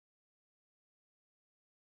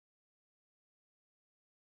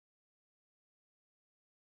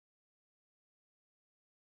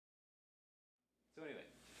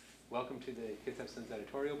Welcome to the Kitsap Sun's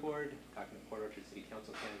Editorial Board, talking to Port Orchard City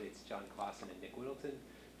Council candidates John Clausen and Nick Whittleton.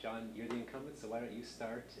 John, you're the incumbent, so why don't you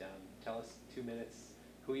start? Tell us 2 minutes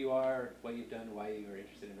who you are, what you've done, why you are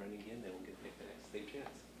interested in running again, then we'll get Nick the next stage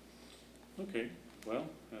chance. Okay, well,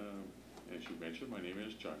 as you mentioned, my name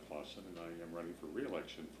is John Clausen, and I am running for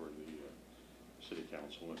re-election for the City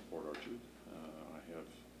Council in Port Orchard. I have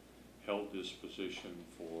held this position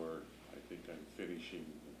for, I think I'm finishing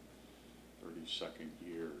the 32nd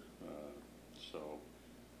year, so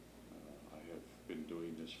I have been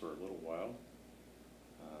doing this for a little while.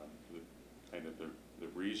 The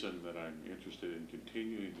reason that I'm interested in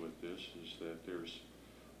continuing with this is that there's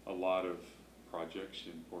a lot of projects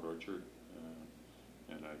in Port Orchard,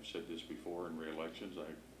 and I've said this before in re-elections, I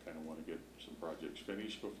kind of want to get some projects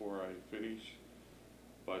finished before I finish,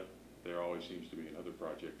 but there always seems to be another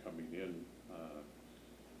project coming in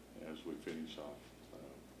as we finish off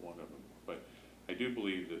one of them. But I do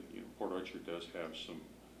believe that Port Orchard does have some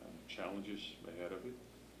challenges ahead of it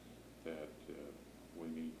that we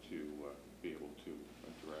need to be able to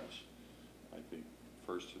address. I think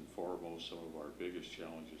first and foremost, some of our biggest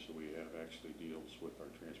challenges that we have actually deals with our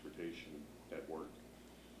transportation network.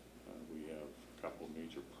 We have a couple of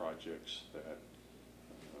major projects that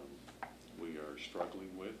we are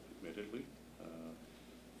struggling with, admittedly.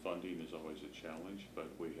 Funding is always a challenge, but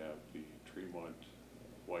we have the Tremont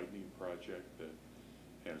widening project that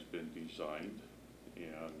has been designed,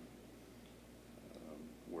 and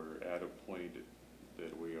we're at a point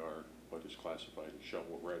that we are what is classified as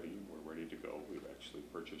shovel ready. We're ready to go. We've actually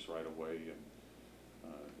purchased right away, and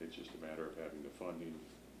it's just a matter of having the funding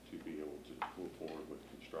to be able to move forward with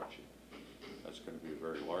construction. That's going to be a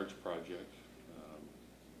very large project,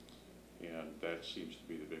 and that seems to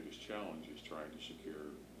be the biggest challenge, is trying to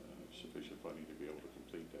secure sufficient funding to be able to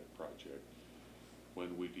complete that project.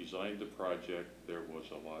 When we designed the project, there was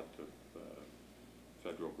a lot of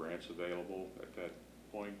federal grants available at that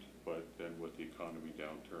point, but then with the economy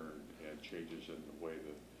downturn and changes in the way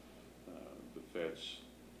that the feds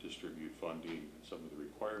distribute funding, some of the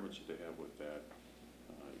requirements that they have with that,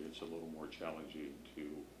 it's a little more challenging to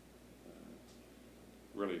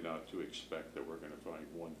really not to expect that we're going to find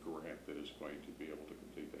one grant that is going to be able to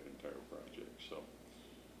complete that entire project. So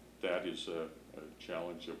that is a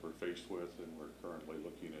challenge that we're faced with, and we're currently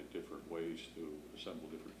looking at different ways to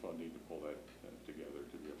assemble different funding to pull that together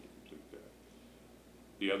to be able to complete that.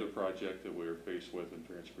 The other project that we're faced with in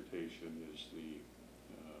transportation is the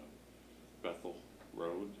Bethel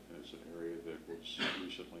Road. It's an area that was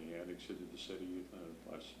recently annexed into the city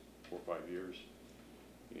the last 4 or 5 years,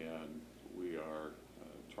 and we are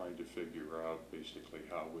trying to figure out basically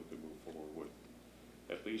how we can move forward with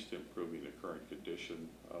at least improving the current condition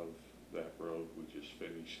of that road. We just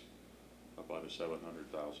finished about a $700,000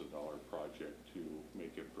 project to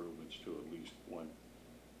make improvements to at least one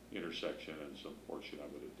intersection and some portion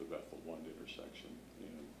of it at the Bethel 1 intersection,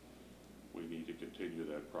 and we need to continue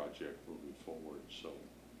that project moving forward. So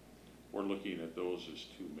we're looking at those as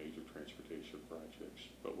 2 major transportation projects,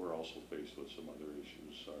 but we're also faced with some other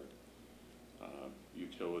issues. Our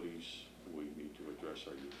utilities, we need to address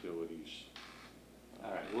our utilities.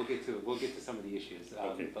 All right, we'll get to some of the issues,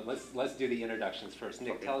 okay. But let's do the introductions first.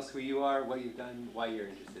 Nick, okay. Tell us who you are, what you've done, why you're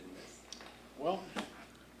interested in this. Well,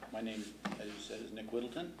 my name, as you said, is Nick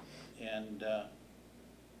Whittleton, and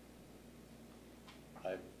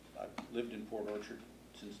I've lived in Port Orchard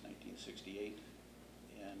since 1968,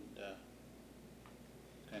 and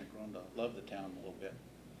kind of grown to love the town a little bit,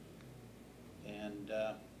 and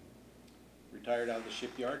retired out of the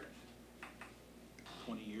shipyard.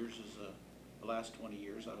 20 years as the last 20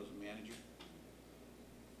 years I was a manager,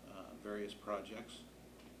 various projects,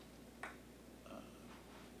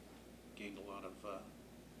 gained a lot of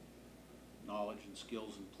knowledge and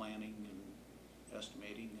skills in planning and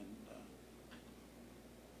estimating and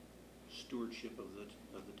stewardship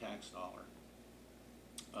of the tax dollar.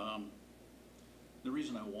 The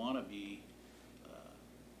reason I want to be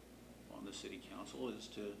on the city council is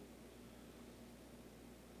to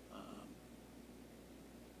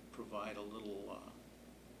provide a little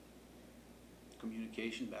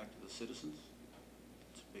communication back to the citizens.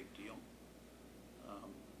 It's a big deal.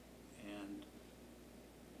 And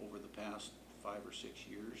over the past 5 or 6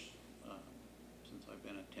 years, since I've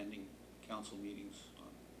been attending council meetings on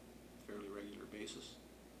a fairly regular basis,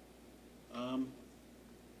 I've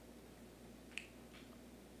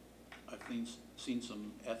seen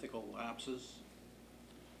some ethical lapses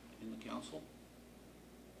in the council,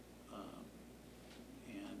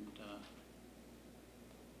 and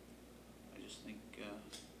I just think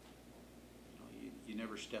you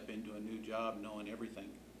never step into a new job knowing everything,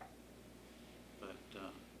 but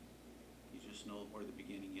just know where the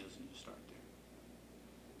beginning is and you start there.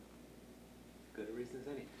 Good a reason as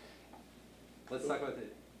any. Let's talk about the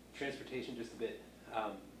transportation just a bit.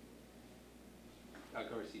 Of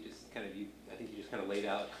course, I think you just kind of laid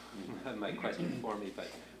out my question for me, but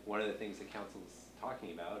one of the things that council's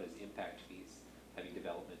talking about is impact fees, having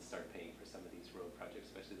developments start paying for some of these road projects,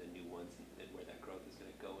 especially the new ones, and where that growth is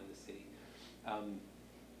going to go in the city.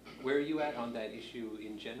 Where are you at on that issue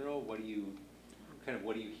in general? What are you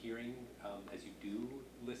hearing as you do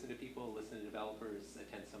listen to people, listen to developers,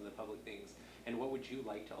 attend some of the public things? And what would you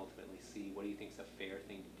like to ultimately see? What do you think is a fair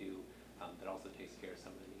thing to do that also takes care of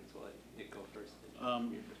some of the needs? We'll let Nick go first.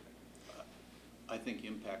 I think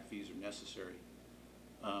impact fees are necessary.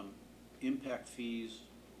 Impact fees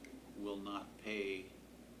will not pay,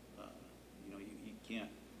 you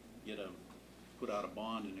can't put out a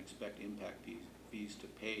bond and expect impact fees to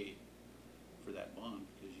pay for that bond,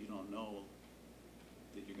 because you don't know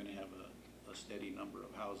that you're gonna have a steady number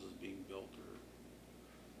of houses being built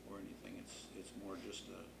or anything. It's more just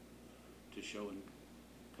to show in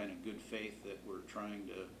kind of good faith that we're trying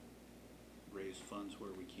to raise funds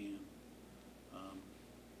where we can.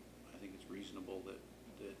 I think it's reasonable that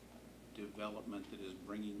development that is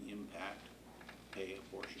bringing impact pay a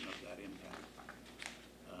portion of that impact.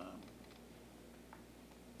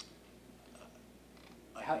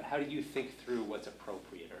 How do you think through what's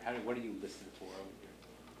appropriate, or what do you listen for over here?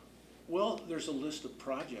 Well, there's a list of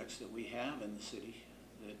projects that we have in the city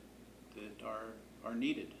that are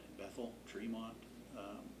needed. Bethel, Tremont,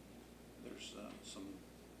 there's some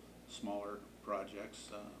smaller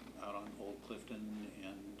projects out on Old Clifton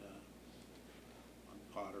and on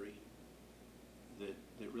Pottery that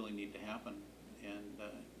really need to happen. And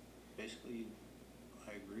basically,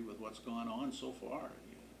 I agree with what's gone on so far.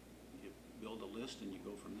 You build a list and you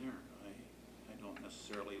go from there. I don't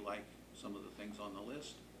necessarily like some of the things on the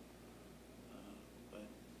list, but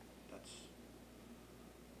that's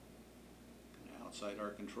kind of outside our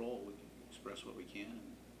control. We can express what we can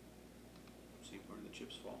and see where the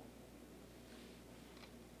chips fall.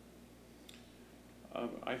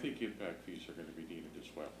 I think impact fees are going to be needed as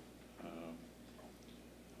well.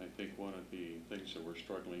 I think one of the things that we're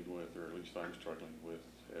struggling with, or at least I'm struggling with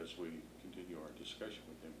as we continue our discussion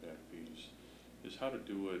with impact fees, is how to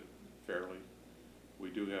do it fairly. We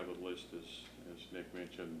do have a list, as Nick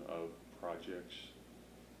mentioned, of projects.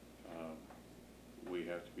 We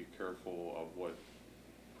have to be careful of what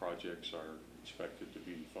projects are expected to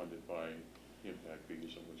be funded by impact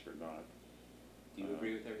fees and which are not. Do you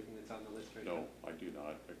agree with everything that's on the list right now? No, I do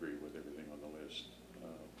not agree with everything on the list.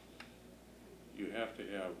 You have to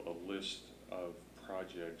have a list of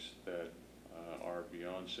projects that are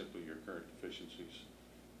beyond simply your current deficiencies,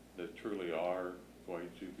 that truly are going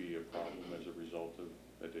to be a problem as a result of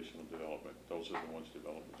additional development. Those are the ones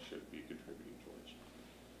development should be contributing towards.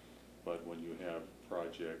 But when you have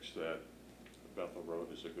projects that, Bethel Road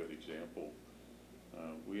is a good example.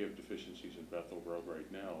 We have deficiencies in Bethel Road right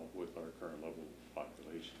now with our current level of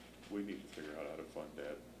population. We need to figure out how to fund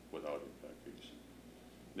that without impact fees.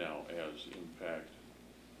 Now, as impact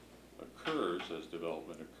occurs, as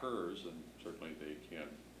development occurs, then certainly they can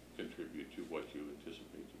contribute to what you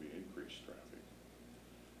anticipate to be increased traffic.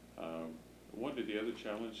 One of the other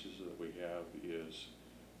challenges that we have is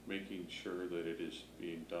making sure that it is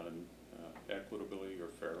being done equitably or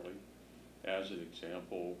fairly. As an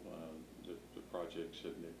example, the projects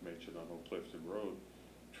that Nick mentioned on Old Clifton Road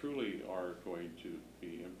truly are going to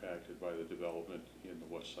be impacted by the development in the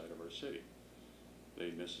west side of our city.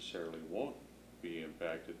 They necessarily won't be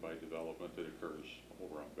impacted by development that occurs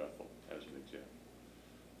over on Bethel, as an example.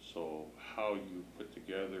 So how you put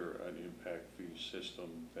together an impact fee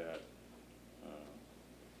system that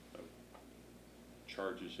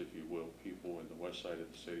charges, if you will, people in the west side of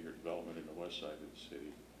the city or development in the west side of the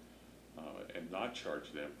city, and not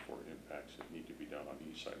charge them for impacts that need to be done on the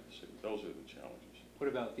east side of the city. Those are the challenges. What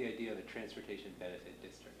about the idea of a transportation benefit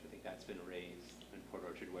district? I think that's been raised in Port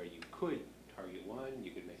Orchard, where you could target one,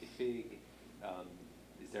 you could make it big.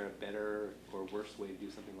 Is there a better or worse way to do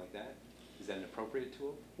something like that? Is that an appropriate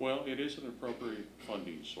tool? Well, it is an appropriate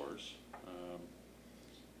funding source.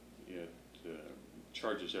 It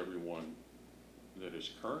charges everyone that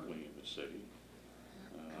is currently in the city.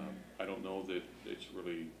 I don't know that it's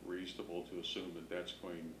really reasonable to assume that that's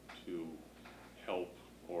going to help,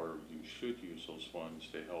 or you should use those funds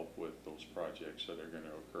to help with those projects that are going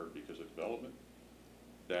to occur because of development.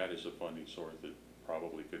 That is a funding source that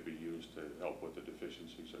probably could be used to help with the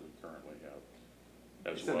deficiencies that we currently have.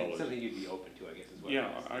 As well as something you'd be open to, I guess, as well. Yeah,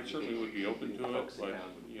 I certainly would be open to it, but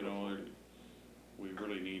you know, we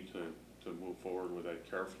really need to to move forward with that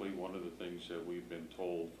carefully. One of the things that we've been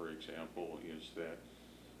told, for example, is that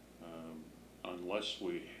unless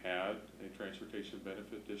we had a transportation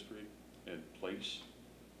benefit district in place,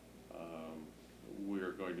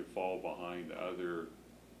 we're going to fall behind other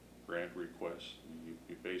grant requests.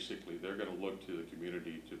 You basically, they're going to look to the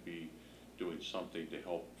community to be doing something to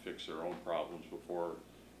help fix their own problems before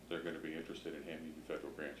they're going to be interested in handing you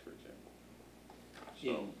federal grants, for example.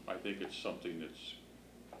 So I think it's something that's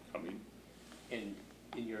coming. And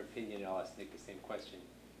in your opinion, I'll ask Nick the same question.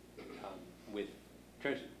 With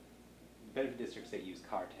benefit districts that use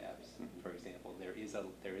car tabs, for example, there is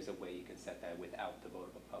a way you can set that without the vote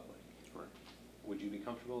of the public. Correct. Would you be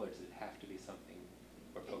comfortable, or does it have to be something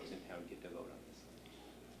where folks in town get to vote on this?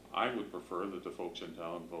 I would prefer that the folks in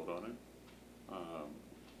town vote on it.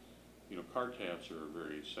 You know, car tabs are a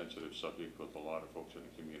very sensitive subject with a lot of folks in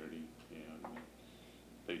the community, and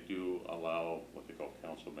they do allow what they call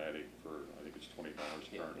councilmatic for, I think it's $20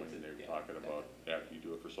 currently, and they're talking about after you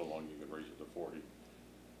do it for so long, you can raise it to 40.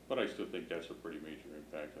 But I still think that's a pretty major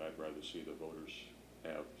impact, and I'd rather see the voters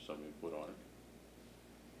have some input on it.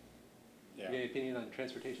 Yeah. Any opinion on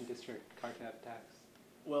transportation district car tab tax?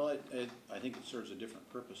 Well, I think it serves a different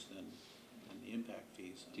purpose than the impact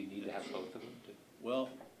fees. Do you need to have both of them? Well,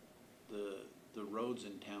 the roads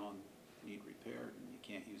in town need repaired, and you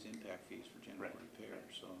can't use impact fees for general repair,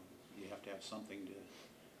 so you have to have something to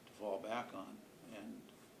fall back on, and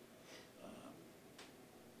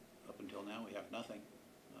up until now, we have nothing.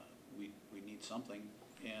 We need something,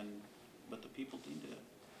 but the people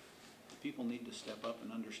need to step up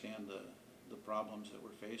and understand the problems that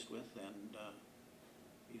we're faced with, and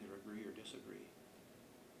either agree or disagree.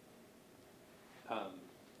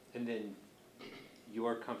 And then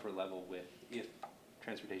your comfort level with if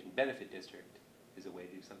transportation benefit district is a way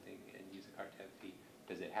to do something and use a car tab fee,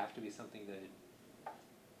 does it have to be something that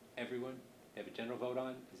everyone have a general vote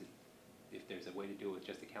on? Is it, if there's a way to do it with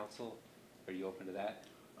just the council, are you open to that?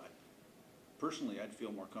 Personally, I'd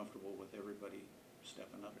feel more comfortable with everybody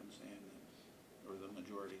stepping up and saying, or the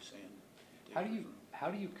majority saying. How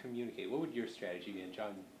do you communicate? What would your strategy be? And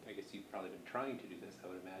John, I guess you've probably been trying to do this, I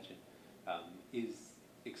would imagine, is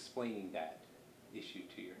explaining that issue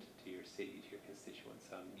to your city, to your constituents.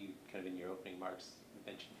 You kind of in your opening remarks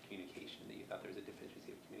mentioned communication, that you thought there was a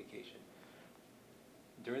deficiency of communication.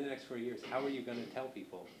 During the next 4 years, how are you going to tell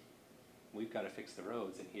people, we've got to fix the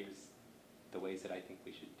roads, and here's the ways that I think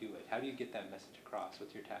we should do it? How do you get that message across?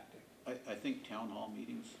 What's your tactic? I think town hall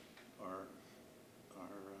meetings are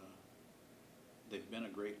they've been a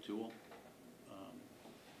great tool.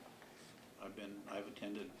 I've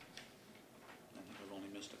attended, I think I've only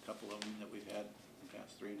missed a couple of them that we've had in the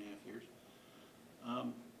past 3.5 years.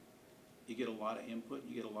 You get a lot of input,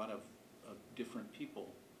 you get a lot of different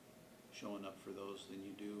people showing up for those than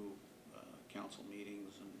you do council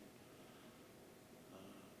meetings and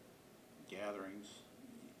gatherings.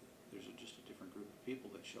 There's just a different group of people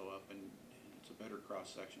that show up, and it's a better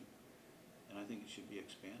cross-section. And I think it should be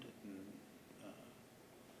expanded. And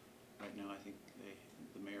right now, I think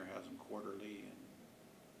the mayor has them quarterly, and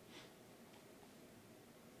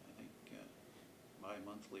I think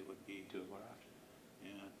bi-monthly would be. Do it more often.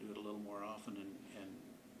 Yeah, do it a little more often, and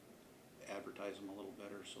advertise them a little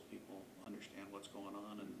better so people understand what's going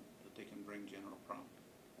on and that they can bring general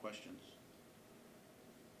questions.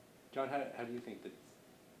 John, how do you think that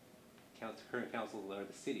current council or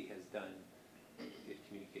the city has done in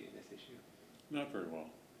communicating this issue? Not very well.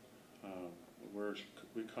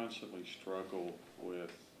 We constantly struggle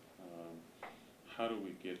with how do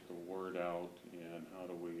we get the word out, and how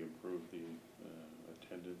do we improve the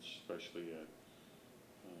attendance, especially at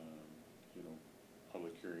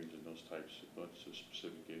public hearings and those types. That's a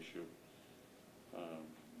specific issue.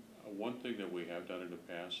 One thing that we have done in the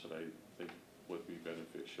past that I think would be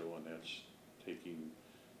beneficial, and that's taking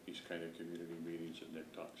these kind of community meetings that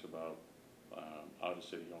Nick talks about out of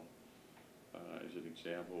City Hall. As an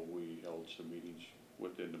example, we held some meetings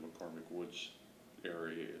within the McCormick Woods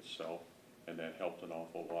area itself, and that helped an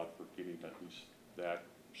awful lot for getting at least that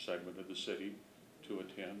segment of the city to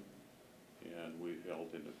attend. And we've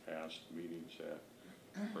held in the past meetings at,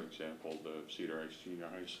 for example, the Cedar Heights Junior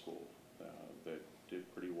High School that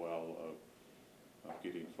did pretty well of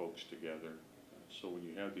getting folks together. So when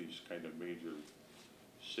you have these kind of major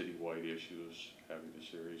citywide issues, having a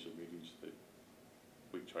series of meetings that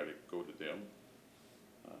we try to go to them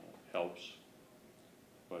helps,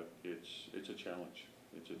 but it's a challenge.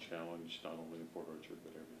 It's a challenge not only in Port Orchard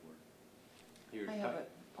but everywhere. I have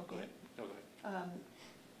a, okay. Go ahead. No, go ahead.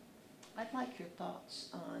 I'd like your thoughts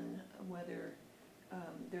on whether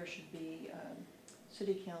there should be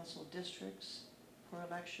city council districts for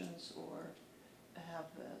elections or have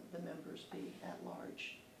the members be at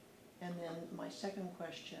large? And then my second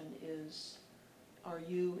question is, are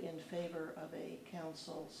you in favor of a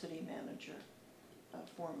council city manager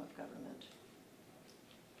form of government?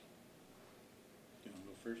 Do you want to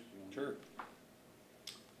go first? Sure.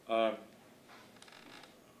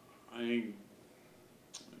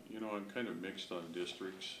 I'm kind of mixed on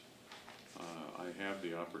districts. I have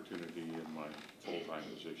the opportunity in my full-time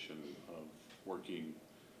position of working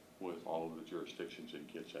with all of the jurisdictions in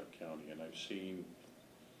Kitsap County, and I've seen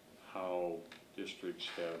how districts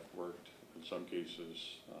have worked, in some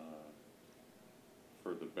cases,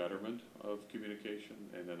 for the betterment of communication,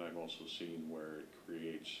 and then I've also seen where it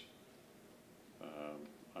creates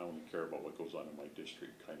I only care about what goes on in my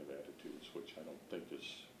district kind of attitudes, which I don't think is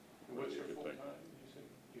What's really a your good thing. full-time? You said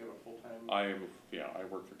you have a full-time? I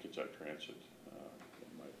work for Kitsap Transit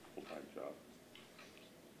in my full-time job.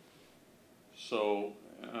 So,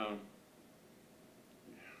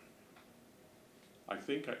 I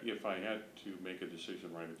think if I had to make a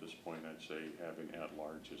decision right at this point, I'd say having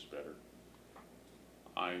at-large is better.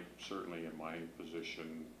 I certainly, in my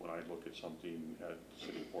position, when I look at something at the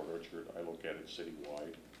City of Port Orchard, I look at it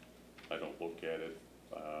citywide. I don't look at it,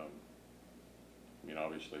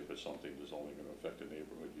 obviously if it's something that's only going to affect a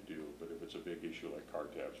neighborhood, you do, but if it's a big issue like car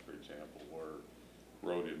tabs, for example, or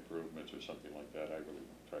road improvements or something like that, I really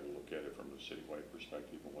try to look at it from a citywide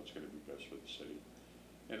perspective and what's going to be best for the city.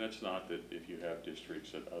 And that's not that if you have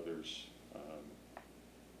districts that others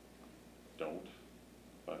don't,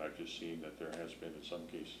 but I've just seen that there has been, in some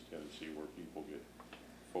cases, tendency where people get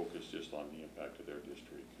focused just on the impact of their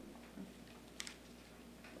district. And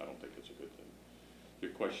I don't think it's a good thing.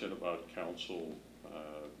 Your question about council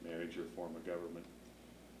manager form of government,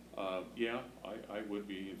 I would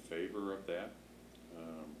be in favor of that.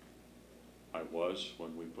 I was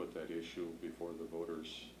when we put that issue before the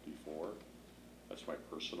voters before. That's my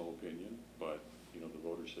personal opinion, but the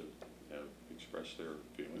voters have expressed their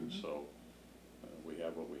feelings, so we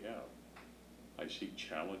have what we have. I see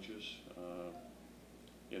challenges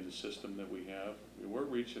in the system that we have. We're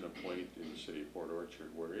reaching a point in the city of Port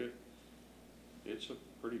Orchard where it's a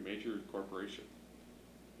pretty major corporation,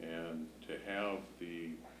 and to have the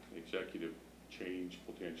executive change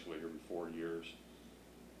potentially every 4 years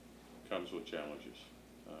comes with challenges.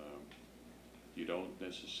 You don't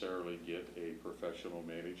necessarily get a professional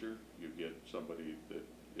manager, you get somebody that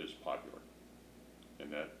is popular,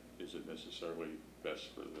 and that isn't necessarily best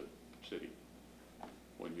for the city.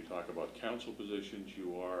 When you talk about council positions,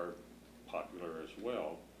 you are popular as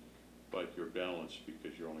well, but you're balanced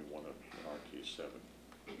because you're only one of, in our case, 7.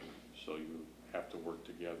 So you have to work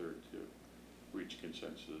together to reach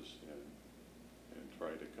consensus and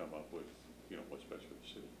try to come up with, what's best for the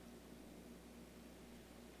city.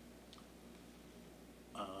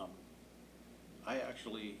 I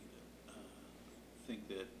actually think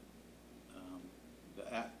that the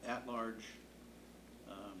at-large,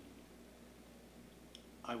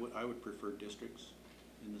 I would prefer districts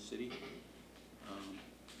in the city,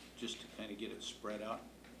 just to kind of get it spread out.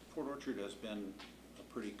 Port Orchard has been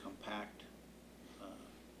a pretty compact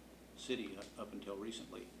city up until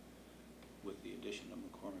recently, with the addition of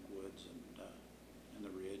McCormick Woods and the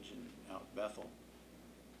Ridge and out Bethel.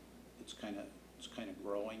 It's kind of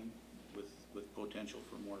growing with potential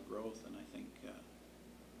for more growth, and I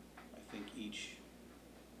think each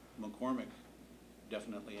McCormick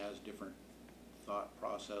definitely has different thought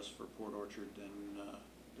process for Port Orchard than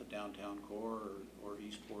the downtown core or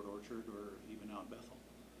East Port Orchard or even out Bethel.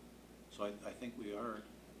 So I think we are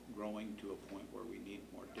growing to a point where we need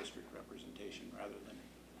more district representation rather than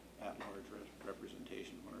at-large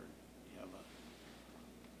representation where you have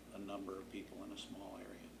a number of people in a small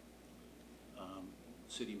area.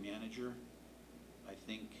 City manager, I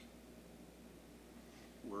think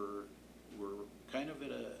we're kind of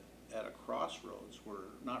at a crossroads.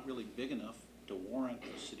 We're not really big enough to warrant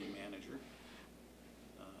a city manager,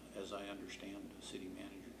 as I understand the city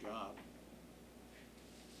manager job,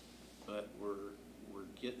 but we're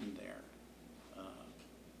getting there.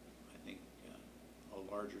 I think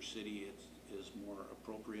a larger city is more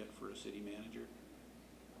appropriate for a city manager.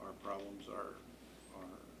 Our problems are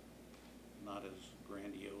not as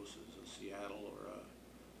grandiose as a Seattle or a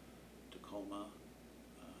Tacoma.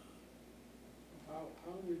 How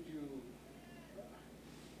would you,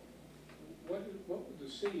 what would the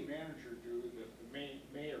city manager do that the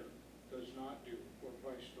mayor does not do, or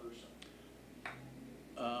vice versa?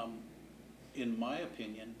 In my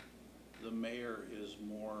opinion, the mayor is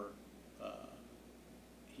more,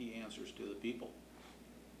 he answers to the people.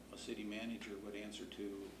 A city manager would answer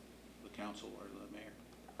to the council or the mayor.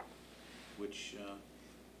 which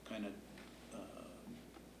kind of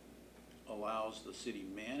allows the city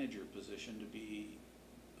manager position to be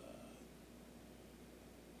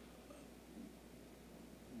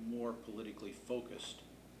more politically focused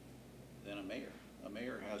than a mayor. A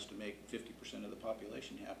mayor has to make 50% of the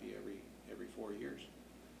population happy every 4 years.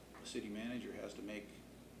 A city manager has to make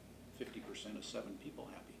 50% of 7 people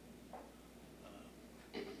happy.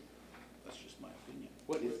 That's just my opinion.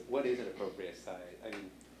 What is an appropriate size? I mean,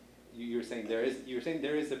 you were saying there is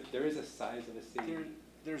a size of a city.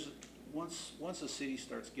 Once a city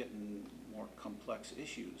starts getting more complex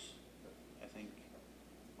issues, I think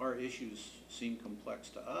our issues seem complex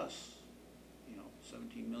to us. You know,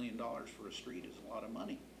 $17 million for a street is a lot of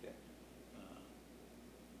money. Yeah.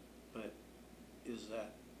 But is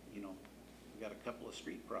that, you know, we got a couple of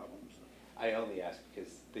street problems. I only ask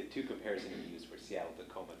because the two comparisons you used were Seattle,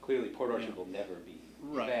 Tacoma. Clearly, Port Orchard will never be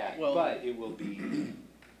that, well, but it will be.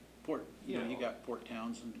 Port, you know, you got Port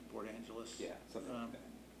Townsend, Port Angeles. Yeah, something like that.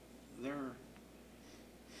 They're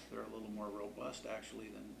a little more robust actually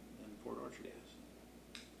than Port Orchard is.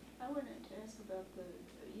 I wanted to ask about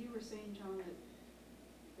you were saying, John, that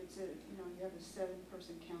it's you have a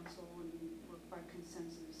 7-person council and you work by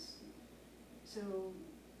consensus. So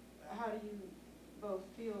how do you both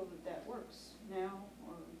feel that works now,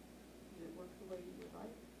 or does it work the way you would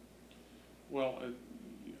like? Well,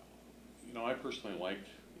 I personally like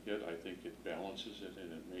it. I think it balances it,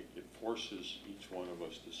 and it forces each one of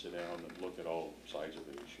us to sit down and look at all sides of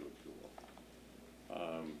the issue, if you will.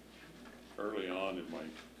 Early on in my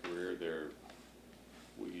career there,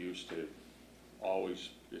 we used to always,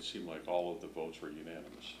 it seemed like all of the votes were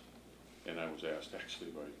unanimous. And I was asked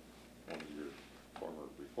actually by one of your former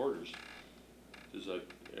reporters, does that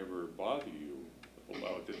ever bother you?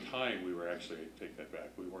 Well, at the time, we were actually, I take that back,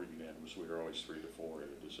 we weren't unanimous. We were always 3 to 4 in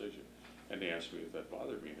a decision. And they asked me if that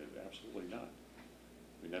bothered me, and absolutely not.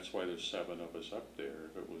 I mean, that's why there's 7 of us up there.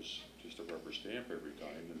 If it was just a rubber stamp every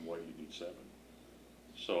time, then why do you need 7?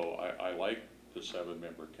 So I like the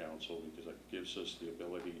 7-member council because it gives us the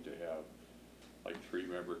ability to have like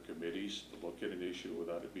 3-member committees to look at an issue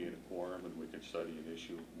without it being a quorum, and we can study an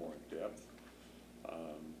issue more in depth.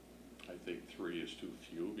 I think 3 is too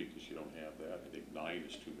few because you don't have that. I think 9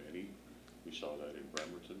 is too many. We saw that in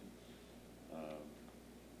Bremerton.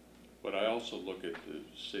 But I also look at the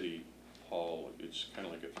city hall, it's kind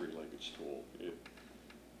of like a 3-legged stool.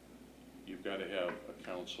 You've got to have a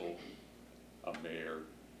council, a mayor,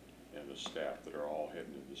 and a staff that are all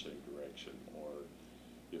heading in the same direction, or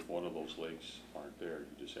if one of those legs aren't there,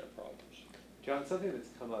 you just have problems. John, something that's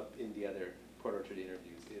come up in the other Port Orchard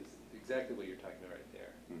interviews is exactly what you're talking about right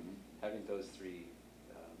there. Mm-hmm. Having those 3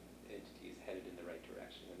 entities headed in the right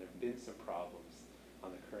direction. And there have been some problems on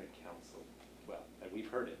the current council. Well, and we've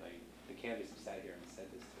heard it. The candidates have sat here and said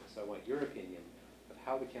this to us. So I want your opinion of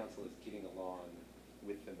how the council is getting along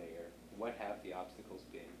with the mayor. What have the obstacles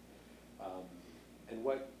been? And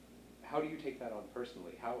how do you take that on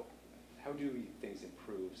personally? How do things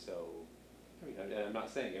improve? So, I mean, and I'm not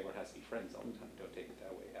saying everyone has to be friends all the time. Don't take it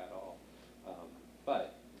that way at all.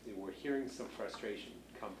 But we're hearing some frustration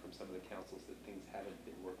come from some of the councils that things haven't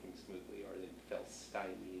been working smoothly or they felt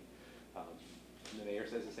stymied. And the mayor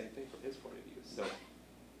says the same thing from his point of view. So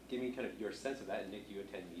give me kind of your sense of that. And Nick, you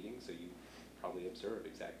attend meetings, so you probably observe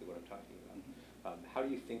exactly what I'm talking about. Mm-hmm. How do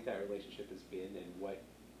you think that relationship has been, and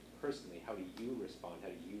personally, how do you respond? How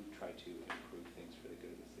do you try to improve things for the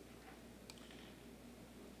good of the city?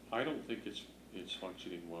 I don't think it's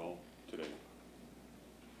functioning well today.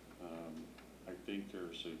 I think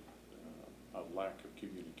there's a lack of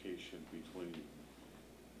communication between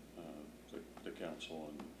the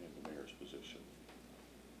council and the mayor's position.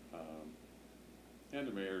 And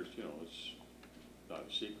the mayor's, it's not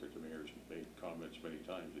a secret, the mayor's made comments many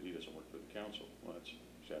times that he doesn't work for the council. Well,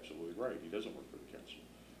 he's absolutely right. He doesn't work for the council.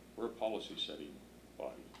 We're a policy-setting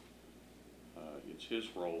body. It's his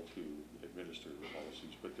role to administer the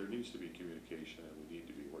policies, but there needs to be communication, and we need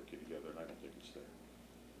to be working together, and I don't think it's there.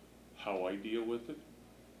 How I deal with it,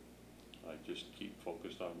 I just keep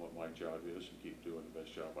focused on what my job is and keep doing the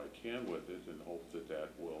best job I can with it and hope that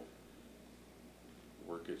will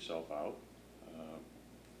work itself out.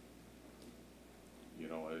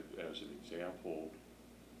 As an example,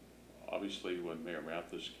 obviously when Mayor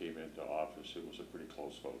Mathis came into office, it was a pretty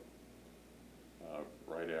close vote.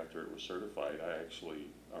 Right after it was certified, I actually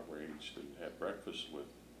arranged and had breakfast with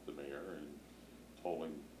the mayor and told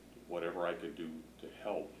him whatever I could do to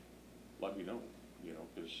help, let me know,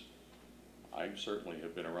 because I certainly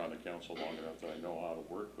have been around the council long enough that I know how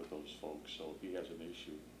to work with those folks, so if he has an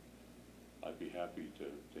issue, I'd be happy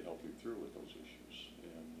to help him through with those issues.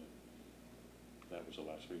 And that was the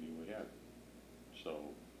last meeting we had. So,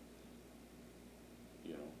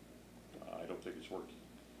 you know, I don't think it's working.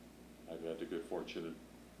 I've had the good fortune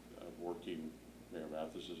of working, Mayor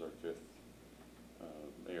Mathis is our fifth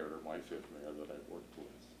mayor, or my fifth mayor that I've worked with.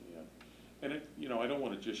 And it, you know, I don't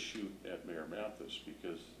want to just shoot at Mayor Mathis,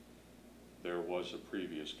 because there was a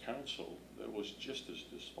previous council that was just as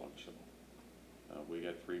dysfunctional. We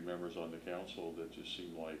had 3 members on the council that just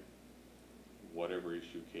seemed like whatever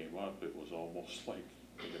issue came up, it was almost like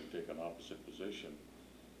they were going to take an opposite position.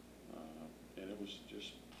 And it was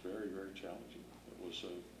just very, very challenging. It was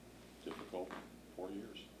a difficult 4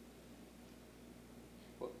 years.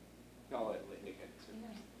 Well, I'll let Nick answer.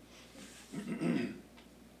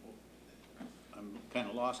 I'm kind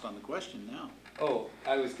of lost on the question now. Oh,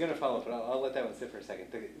 I was gonna follow up, but I'll let that one sit for a second.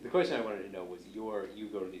 The question I wanted to know was you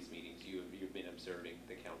go to these meetings, you've been observing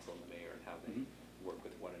the council and the mayor and how they work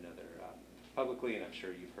with one another publicly, and I'm sure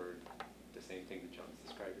you've heard the same thing that John's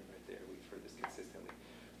describing right there. We've heard this consistently.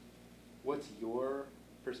 What's your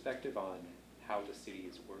perspective on how the city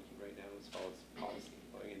is working right now as far as policy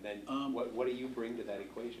going? And then what do you bring to that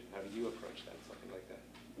equation? How do you approach that, something like that?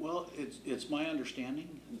 Well, it's my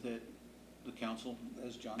understanding that the council,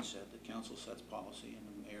 as John said, the council sets policy and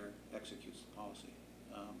the mayor executes the policy.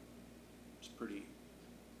 It's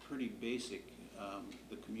pretty basic.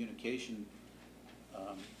 The communication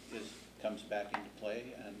comes back into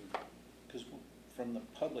play, and because from the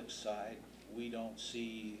public side, we don't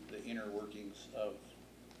see the inner workings of,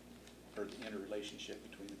 or the interrelationship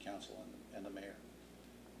between the council and the mayor.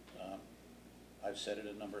 I've said it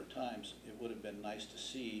a number of times, it would have been nice to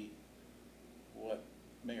see what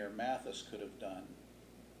Mayor Mathis could have done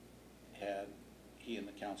had he and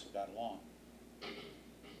the council got along.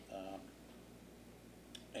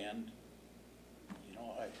 And, you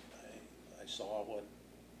know, I saw what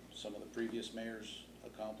some of the previous mayors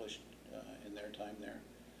accomplished in their time there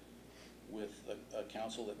with a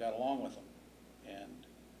council that got along with them. And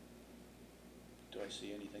do I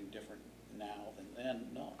see anything different now than then?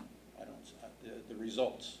 No, I don't. The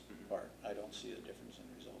results part, I don't see a difference in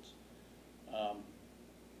results.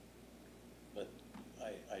 But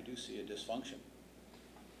I do see a dysfunction,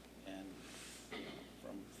 and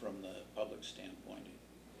from the public standpoint.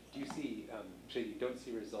 Do you see, so you don't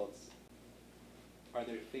see results, are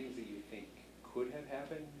there things that you think could have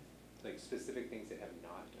happened, like specific things that have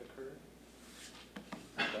not occurred?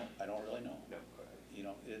 I don't really know. No. You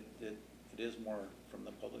know, it is more from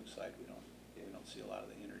the public side. We don't see a lot of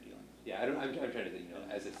the inner dealing. Yeah, I'm trying to think, you know,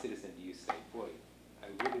 as a citizen, do you say, boy, I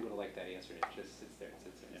really would have liked that answer, and it just sits there and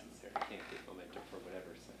sits there and sits there. I can't get momentum for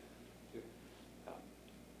whatever. So,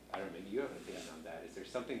 I don't know, maybe you have an opinion on that. Is there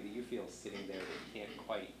something that you feel sitting there that can't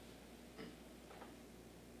quite,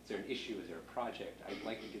 is there an issue, is there a project? I'd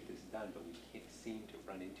like to get this done, but we can't seem to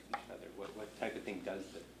run into each other. What type of thing does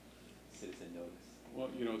the citizen notice? Well,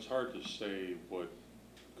 you know, it's hard to say what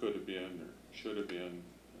could have been or should have been.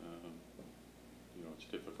 You know, it's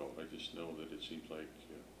difficult. I just know that it seems like,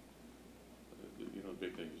 you know, the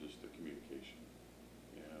big thing is just the communication.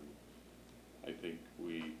 And I think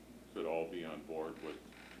we could all be on board with,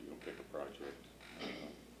 you know, pick a project,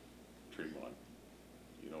 Tremont.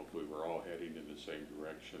 You know, if we were all heading in the same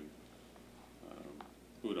direction,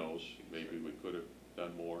 who knows, maybe we could have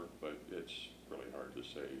done more, but it's really hard to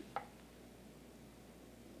say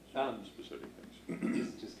specific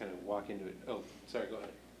things. Just kind of walk into it. Oh, sorry, go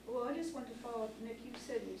ahead. Well, I just wanted to follow up, Nick, you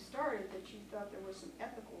said you started that you thought there were some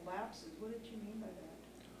ethical lapses. What did you mean by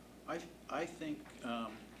that? I think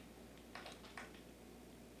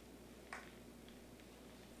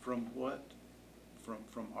from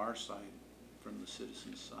our side, from the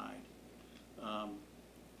citizens' side,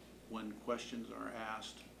 when questions are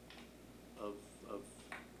asked of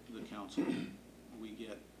the council, we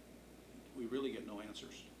really get no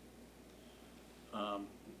answers.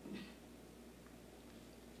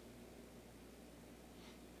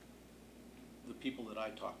 The people that I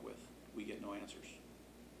talk with, we get no answers.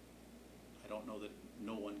 I don't know that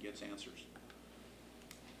no one gets answers.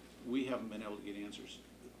 We haven't been able to get answers.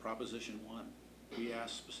 Proposition 1, we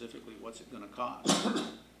asked specifically, what's it going to cost?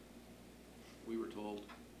 We were told,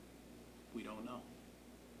 we don't know.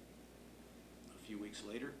 A few weeks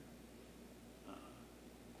later,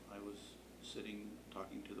 I was sitting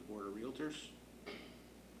talking to the Board of Realtors,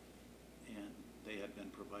 and they had been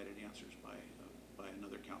provided answers by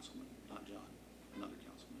another councilman, not John, another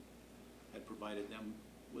councilman, had provided them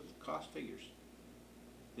with cost figures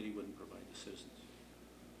that he wouldn't provide the citizens.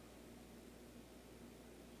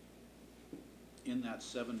 In that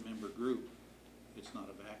 7-member group, it's not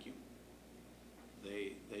a vacuum.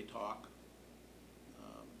 They talk.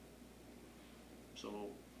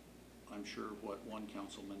 So I'm sure what one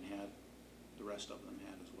councilman had the rest of them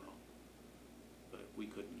had as well. But we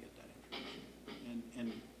couldn't get that information.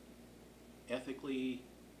 And ethically,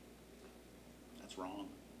 that's wrong.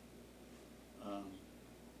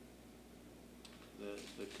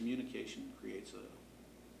 The communication creates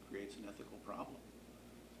an ethical problem.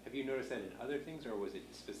 Have you noticed that in other things, or was it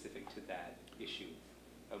specific to that issue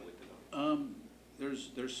with the vote?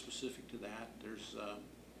 There's specific to that. There's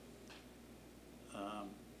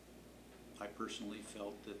I personally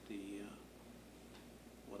felt that the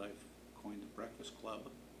what I've coined the Breakfast Club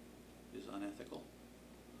is unethical.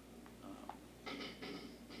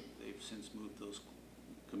 They've since moved those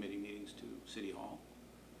committee meetings to City Hall,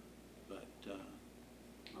 but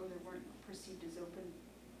Oh, they weren't perceived as open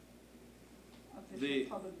official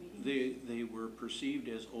public meetings? they were perceived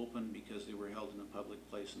as open because they were held in a public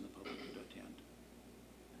place and the public could attend.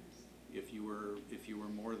 If you were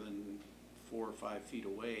more than 4 or 5 feet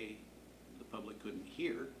away, the public couldn't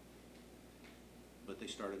hear, but they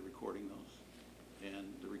started recording those.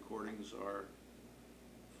 And the recordings are,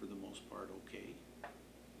 for the most part, okay.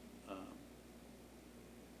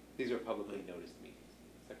 These are publicly noticed meetings, is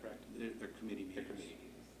that correct? They're committee meetings. They're committee meetings.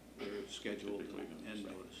 They're scheduled Typically and noticed.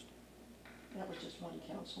 noticed. That was just one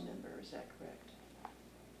council member, is that correct?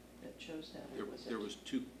 That chose that, or was it? There was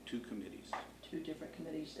two committees, 2 different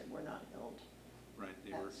committees that were not held? right?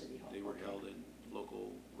 They At were City Hall, they were okay. held in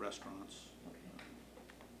local restaurants, Okay.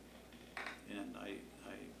 and I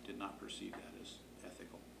did not perceive that as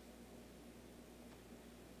ethical.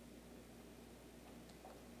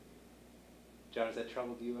 John, has that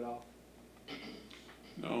troubled you at all?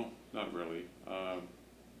 No, not really.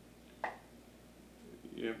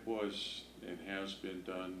 It was and has been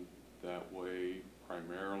done that way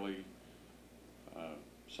primarily.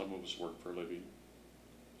 Some of us work for a living,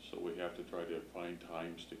 so we have to try to find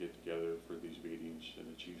times to get together for these meetings, and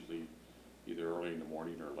it's usually either early in the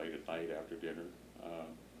morning or late at night after dinner.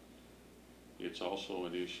 It's also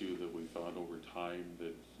an issue that we found over time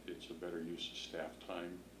that it's a better use of staff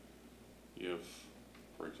time. If,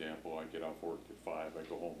 for example, I get off work at 5, I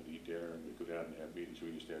go home and eat dinner, and we go down and have meetings.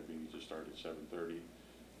 We used to have meetings that start at 7:30.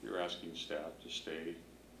 You're asking staff to stay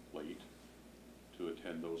late to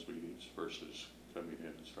attend those meetings versus coming in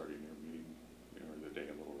and starting their meeting, the day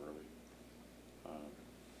a little early.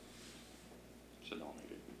 So no, I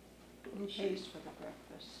didn't. Who pays for the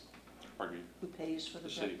breakfast? Pardon me? Who pays for the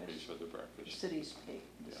The breakfast? city pays for the The breakfast. city's pay,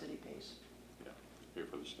 the Yeah. city pays. Yeah, pay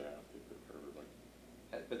for the staff, they pay for everybody.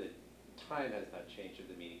 But the time has not changed of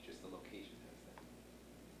the meeting, just the location has that.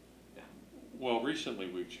 Yeah. Well, recently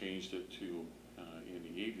we've changed it to in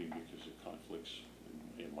the evening because it conflicts,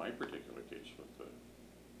 in my particular case, with the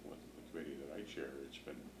committee that I chair. It's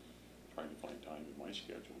been trying to find time in my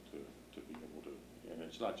schedule to be able to, and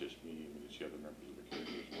it's not just me, I mean, it's the other members of the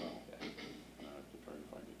committee as well, to try to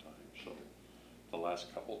find the time. So the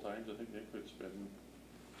last couple times, I think, Nick, it's been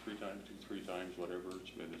 3 times, whatever,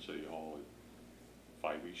 it's been at City Hall at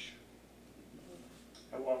 5-ish.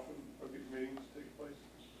 How often are these meetings take place,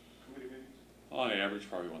 committee meetings? On average,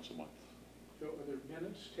 probably once a month. So are there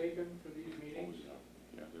minutes taken for these Oh, meetings?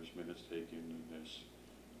 yeah, there's minutes taken, and as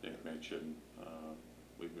Nick mentioned,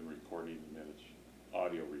 we've been recording the minutes,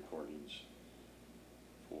 audio recordings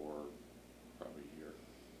for probably a year,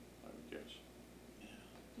 I would guess.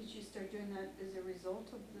 Did you start doing that as a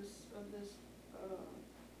result of this, I don't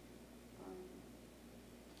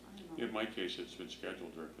know. In my case, it's been schedule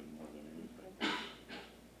driven more than anything.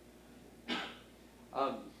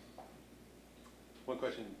 One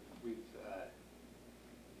question, we're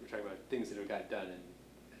talking about things that have got done, and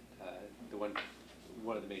one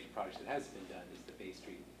of the major projects that has been done is the Bay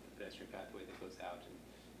Street pedestrian pathway that goes out, and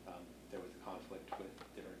there was a conflict with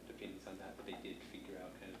different opinions on that, but they did figure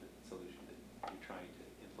out kind of the solution that you're trying to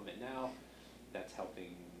implement now. That's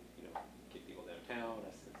helping, get people downtown,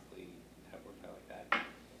 ostensibly have worked out like that.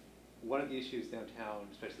 One of the issues downtown,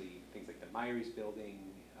 especially things like the Myries building,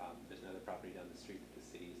 there's another property down the street that the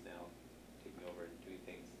city is now taking over and doing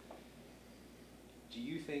things. Do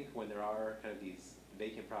you think when there are kind of these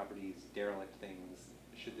vacant properties, derelict things,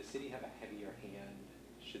 should the city have a heavier hand?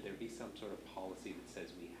 Should there be some sort of policy that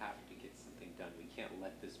says we have to get something done? We can't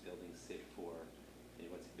let this building sit for,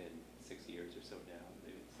 what's it been, 6 years or so now?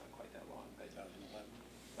 Maybe it's not quite that long, but 2011.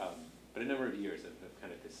 but a number of years of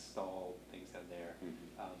kind of this stalled things down there.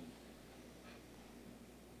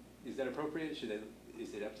 Is that appropriate?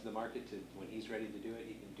 Is it up to the market to, when he's ready to do it,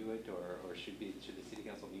 he can do it, or should the city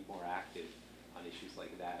council be more active on issues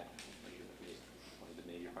like that? One of the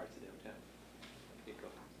major parts of downtown.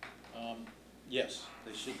 Yes,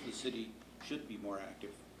 the city should be more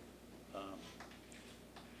active.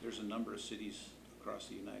 There's a number of cities across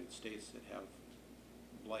the United States that have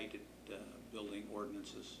blighted building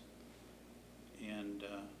ordinances. And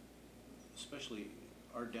especially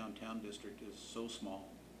our downtown district is so small,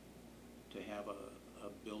 to have a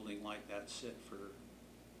building like that sit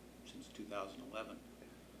since 2011.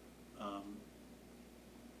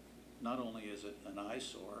 Not only is it an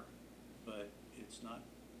eyesore, but it's not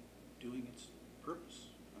doing its purpose.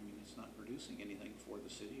 I mean, it's not producing anything for the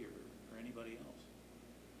city or anybody else.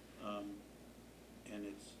 And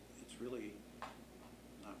it's really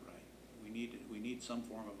not right. We need some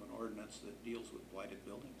form of an ordinance that deals with blighted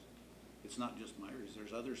buildings. It's not just Myers.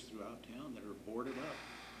 There's others throughout town that are boarded up,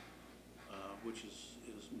 which is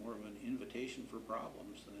more of an invitation for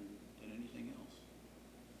problems than anything else.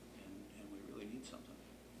 And we really need something.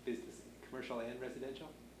 Is this commercial and residential?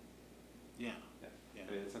 Yeah.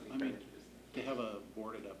 I mean, it's something I mean, fairly- to have a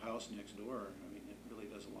boarded up house next door, I mean, it really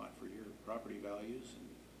does a lot for your property values and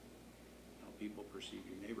how people perceive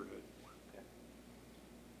your neighborhood. Okay.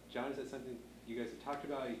 John, is that something you guys have talked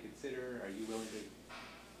about, you consider, are you willing to?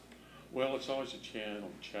 Well, it's always a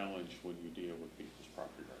challenge when you deal with people's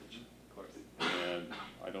property rights. Of course. And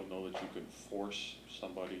I don't know that you can force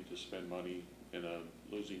somebody to spend money in a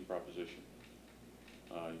losing proposition.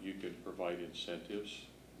 You can provide incentives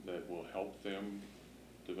that will help them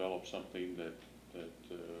develop something that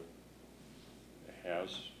has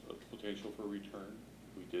a potential for return.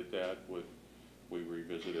 We did that we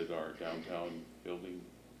revisited our downtown building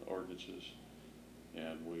ordinances,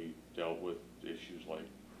 and we dealt with issues like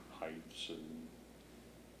heights and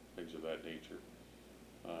things of that nature.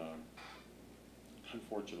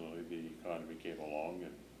 Unfortunately, the economy came along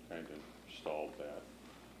and kind of stalled that.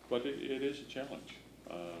 But it is a challenge.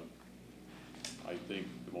 I think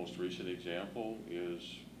the most recent example is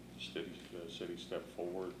the city stepped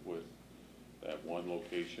forward with that one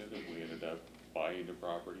location, and we ended up buying the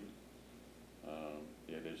property.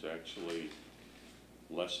 It is actually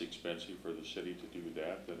less expensive for the city to do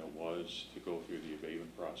that than it was to go through the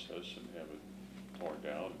abatement process and have it torn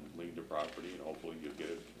down and leave the property, and hopefully you'll get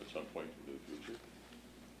it at some point in the future.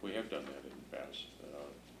 We have done that in the past.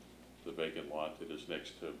 The vacant lot that is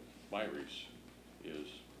next to Myries is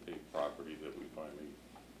a property that we finally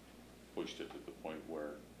pushed it to the point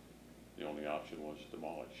where the only option was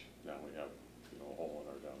demolish. Now we have, a hole in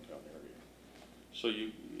our downtown area. So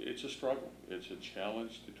it's a struggle. It's a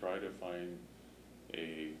challenge to try to find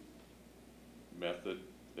a method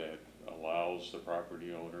that allows the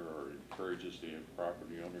property owner or encourages the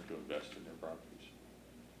property owner to invest in their properties.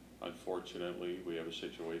 Unfortunately, we have a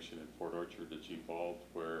situation in Port Orchard that's evolved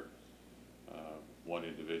where one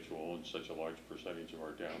individual in such a large percentage of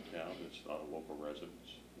our downtown, it's not a local resident,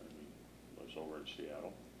 lives over in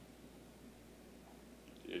Seattle.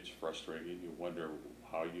 It's frustrating. You wonder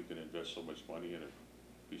how you can invest so much money in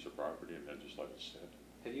a piece of property and then just let it sit.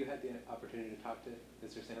 Have you had the opportunity to talk to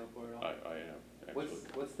Mr. Sanford at all? I am, actually.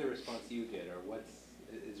 What's the response you get, or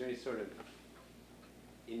is there any sort of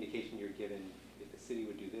indication you're given if the city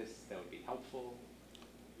would do this, that would be helpful?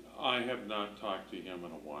 I have not talked to him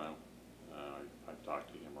in a while. I've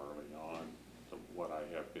talked to him early on. What I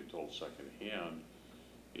have been told secondhand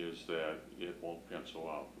is that it won't pencil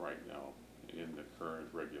out right now in the current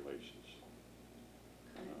regulations.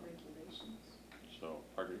 Current regulations? So,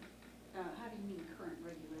 pardon me? How do you mean current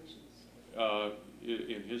regulations?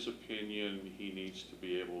 In his opinion, he needs to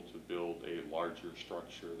be able to build a larger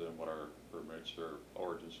structure than what our permits or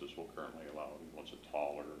ordinances will currently allow. He wants it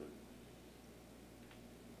taller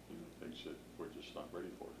and things that we're just not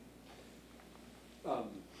ready for.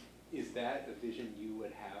 Is that a vision you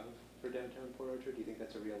would have for downtown Port Orchard? Do you think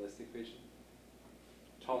that's a realistic vision?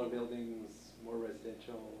 Taller buildings, more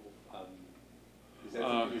residential? Is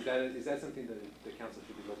that something that the council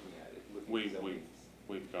should be looking at?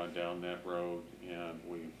 We've gone down that road, and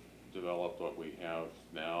we've developed what we have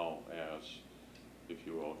now as, if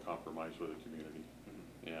you will, a compromise with the community.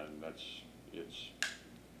 Mm-hmm. And it's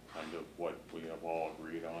kind of what we have all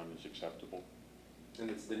agreed on is acceptable. And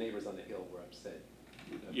it's the neighbors on the hill were upset.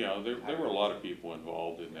 Yeah, there were a lot of people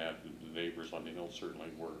involved in that. The neighbors on the hill certainly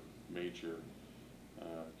were major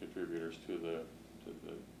contributors to the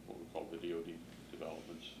what we call the DOD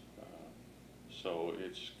developments. So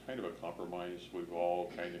it's kind of a compromise. We've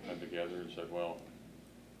all kind of come together and said, well,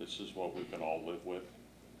 this is what we can all live with.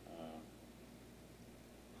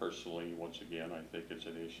 Personally, once again, I think it's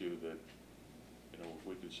an issue that,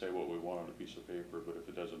 we can say what we want on a piece of paper, but if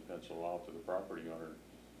it doesn't pencil out to the property owner,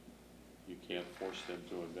 you can't force them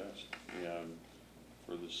to invest. And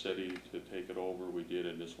for the city to take it over, we did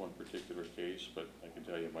in this one particular case, but I can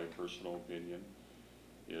tell you my personal opinion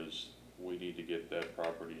is we need to get that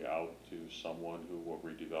property out to someone who will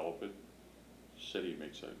redevelop it. The city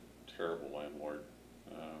makes a terrible landlord.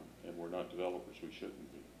 and we're not developers, we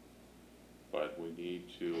shouldn't be. But we need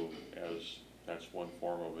to, as that's one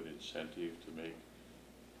form of an incentive to make,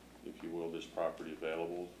 if you will, this property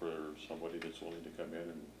available for somebody that's willing to come in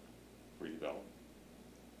and redevelop.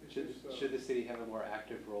 Should the city have a more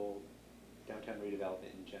active role downtown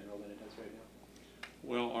redevelopment in general than it does right now?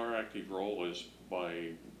 Well, our active role is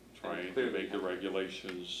by trying to make the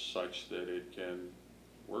regulations such that it can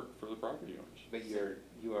work for the property owners. But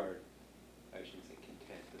you are, I shouldn't say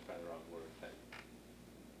content, that's probably the wrong word, but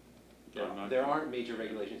there aren't major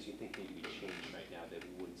regulations you think need to be changed right now that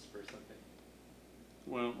would spur something?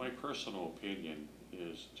 Well, my personal opinion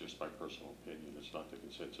is just my personal opinion. It's not the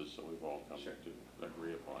consensus that we've all come Sure. to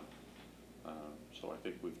agree upon. So I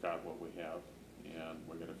think we've got what we have, and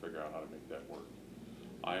we're going to figure out how to make that work.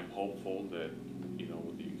 I'm hopeful that, you know,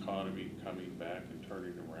 with the economy coming back and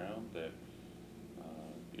turning around, that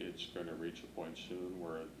it's going to reach a point soon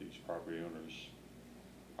where these property owners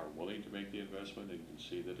are willing to make the investment and can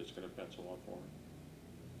see that it's going to pencil out for them.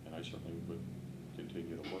 And I certainly would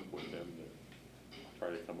continue to work with them to try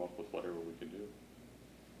to come up with whatever we can do.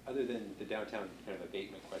 Other than the downtown kind of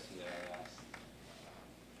abatement question that I asked,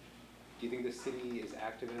 do you think the city is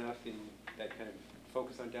active enough in that kind of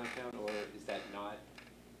focus on downtown, or is that not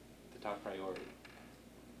the top priority?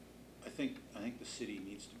 I think the city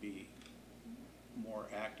needs to be more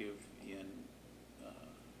active in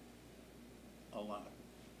a lot.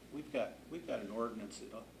 We've got an ordinance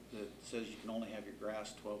that says you can only have your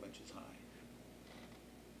grass 12 inches high.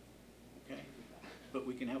 Okay, but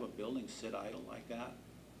we can have a building sit idle like that,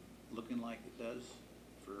 looking like it does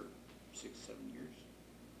for 6-7 years.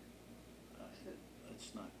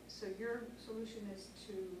 It's not. So your solution is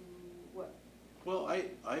to what? Well,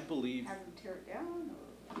 I believe Have them tear it down,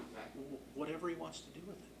 or? whatever he wants to do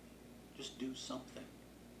with it, just do something.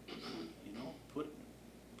 You know, put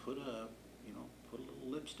a little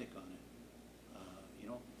lipstick on it. You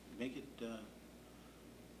know, make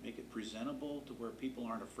it presentable to where people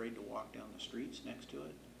aren't afraid to walk down the streets next to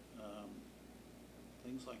it.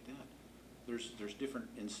 Things like that. There's different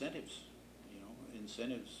incentives. You know,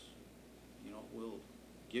 incentives. You know, we'll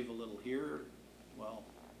give a little here. Well,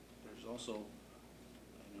 there's also,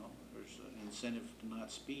 you know, there's an incentive to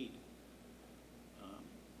not speed.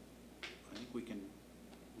 I think we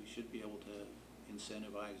should be able to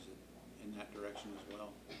incentivize it in that direction as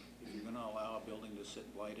well. If you're going to allow a building to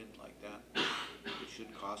sit blighted like that, it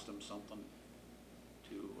should cost them something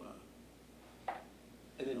to,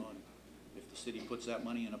 And then, you know, and if the city puts that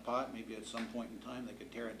money in a pot, maybe at some point in time they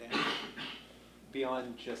could tear it down.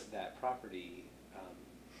 beyond just that property,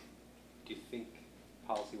 do you think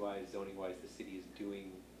policy-wise, zoning-wise, the city is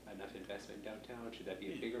doing enough investment in downtown? Should that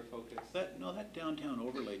be a bigger focus? That downtown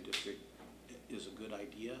overlay district is a good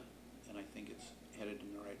idea, and I think it's headed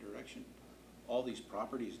in the right direction. All these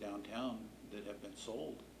properties downtown that have been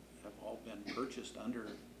sold have all been purchased under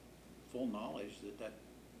full knowledge that that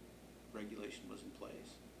regulation was in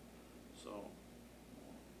place. So,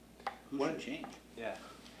 who should change? Yeah.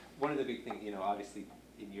 One of the big things, you know, obviously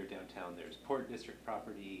in your downtown, there's Port District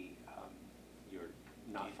property. You're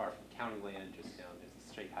not far from county land, just down, there's a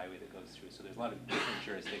straight highway that goes through. So there's a lot of different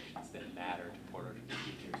jurisdictions that matter to Port Orchard,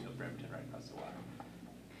 you know, Bremerton right across the water.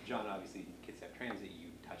 John, obviously, Kitsap Transit, you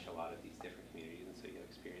touch a lot of these different communities, and so you have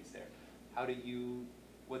experience there.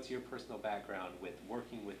 What's your personal background with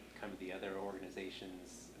working with kind of the other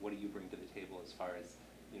organizations? What do you bring to the table as far as,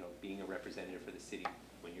 you know, being a representative for the city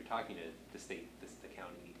when you're talking to the state, the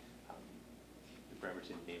county, the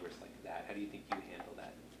Bremerton neighbors like that? How do you think you handle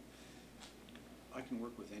that? I can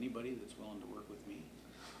work with anybody that's willing to work with me.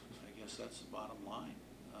 I guess that's the bottom line.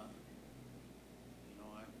 You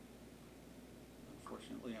know,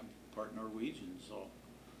 unfortunately, I'm part Norwegian, so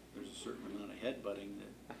there's a certain amount of headbutting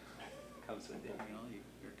that Comes with it. You know,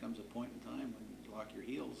 there comes a point in time when you lock your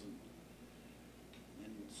heels, and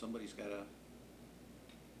somebody's got to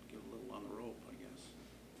give a little on the rope, I guess.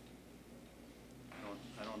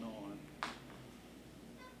 I don't know.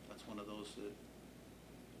 That's one of those that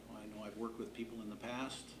I know I've worked with people in the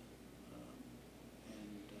past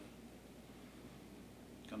and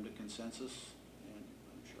come to consensus, and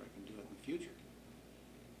I'm sure I can do it in the future.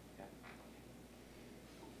 Yeah.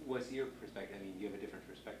 What's your perspective? I mean, you have a different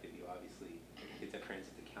perspective. You obviously, Kitsap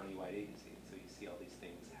Transit's a county-wide agency, so you see all these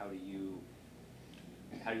things. How do you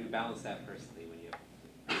balance that personally when you have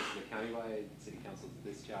the county-wide, city council's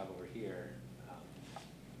this job over here?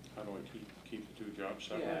 How do I keep the two jobs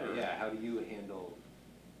separate? Yeah. How do you handle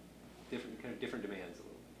different demands a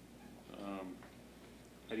little bit?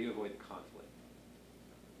 How do you avoid conflict?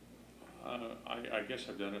 I guess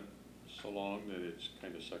I've done it so long that it's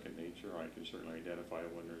kind of second nature. I can certainly identify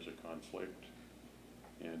when there's a conflict.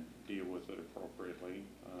 and deal with it appropriately.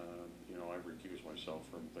 You know, I recuse myself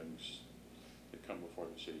from things that come before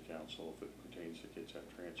the city council. If it pertains to Kitsap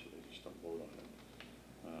transfer, they just don't vote on it.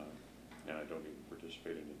 And I don't even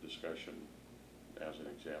participate in the discussion. As an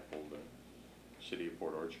example, the city of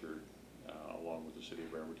Port Orchard, along with the city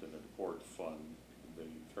of Bremerton and the port, fund the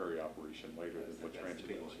ferry operation later than what transit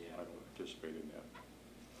the big does. one, yeah. I don't participate in that.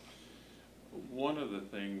 One of the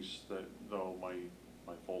things that, though, my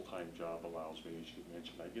full-time job allows me, as you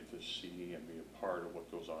mentioned, I get to see and be a part of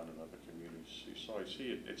what goes on in other communities. So I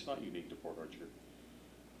see it, it's not unique to Port Orchard.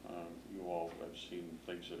 You all have seen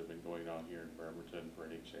things that have been going on here in Bremerton, for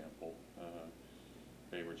an example.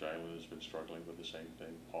 Bainbridge Island has been struggling with the same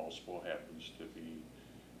thing. Paulsville happens to be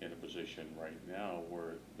in a position right now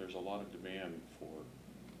where there's a lot of demand for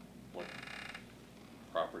what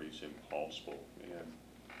properties in Paulsville. And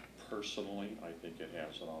personally, I think it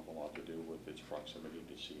has an awful lot to do with its proximity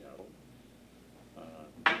to Seattle.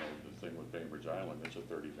 You know, the thing with Bainbridge Island, it's a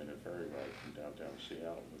 30-minute ferry ride from downtown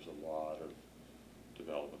Seattle. There's a lot of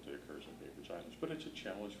development that occurs in Bainbridge Islands, but it's a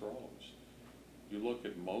challenge for all of us. You look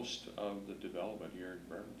at most of the development here in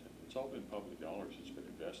Bremerton, it's all been public dollars. It's been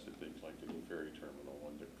invested, things like the new ferry terminal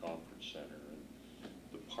and the conference center and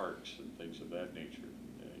the parks and things of that nature.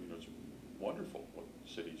 You know, it's wonderful what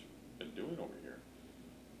the city's been doing over here.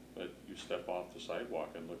 But you step off the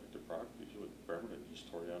sidewalk and look at the properties. With Bremerton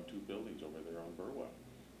just tore down 2 buildings over there on Burwell.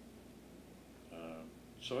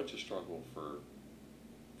 So it's a struggle for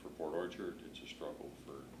Port Orchard. It's a struggle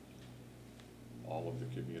for all of the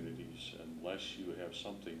communities, unless you have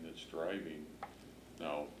something that's driving.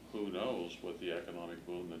 Now, who knows with the economic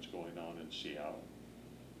boom that's going on in Seattle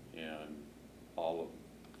and all of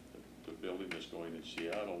the building that's going in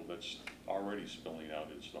Seattle that's already spilling out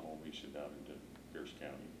into Snohomish and down into Pierce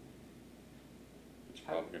County. It's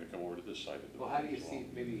probably going to come over to this side of the Well, how do you see,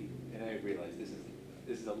 maybe, and I realize this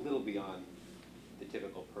is a little beyond the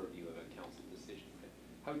typical purview of a council decision, but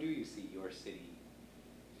how do you see your city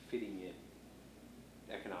fitting in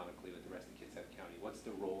economically with the rest of Kitsap County? What's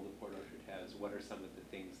the role that Port Orchard has? What are some of the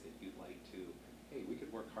things that you'd like to, hey, we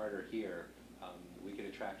could work harder here, we could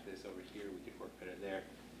attract this over here, we could work better there.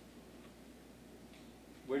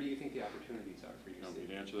 Where do you think the opportunities are for your You want me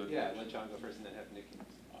city? to answer that? Yeah, first? let John go first and then have Nick.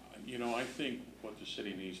 You know, I think what the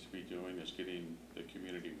city needs to be doing is getting the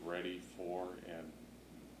community ready for and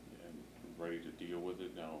ready to deal with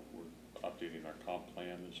it. Now, we're updating our comp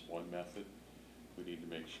plan is one method. We need to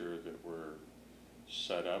make sure that we're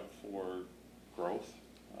set up for growth.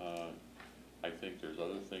 I think there's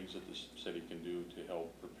other things that the city can do to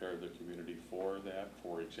help prepare the community for that.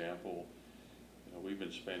 For example, you know, we've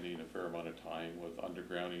been spending a fair amount of time with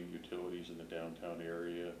undergrounding utilities in the downtown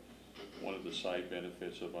area. One of the side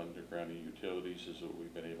benefits of undergrounding utilities is that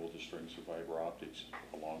we've been able to string some fiber optics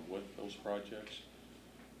along with those projects.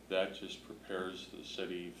 That just prepares the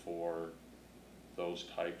city for those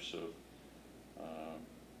types of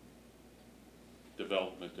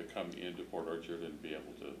development to come into Port Orchard and be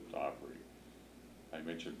able to operate. I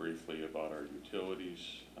mentioned briefly about our utilities.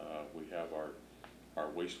 We have our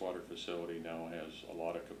wastewater facility now has a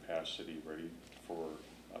lot of capacity ready for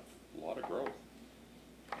a lot of growth.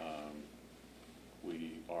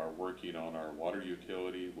 We are working on our water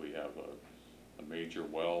utility. We have a major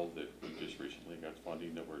well that we just recently got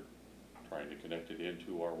funding that we're trying to connect it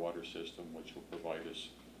into our water system, which will provide us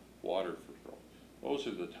water for growth. Those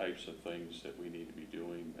are the types of things that we need to be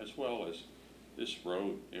doing, as well as this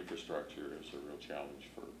road infrastructure is a real challenge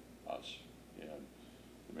for us. And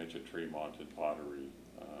I mentioned Tremont and Pottery,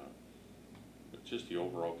 but just the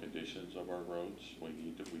overall conditions of our roads, we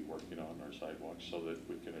need to be working on our sidewalks so that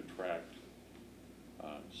we can attract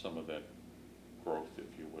some of that growth,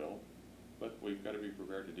 if you will. But we've got to be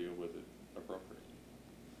prepared to deal with it appropriately.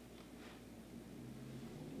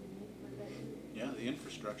 Yeah, the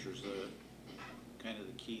infrastructure is kind of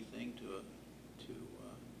the key thing to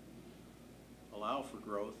allow for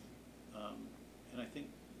growth. And I think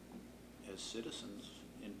as citizens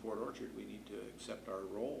in Port Orchard, we need to accept our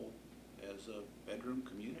role as a bedroom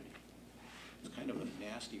community. It's kind of a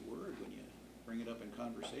nasty word when you bring it up in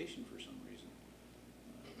conversation for some reason.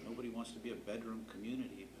 Nobody wants to be a bedroom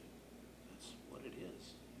community, but that's what it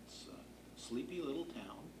is. It's a sleepy little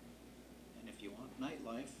town, and if you want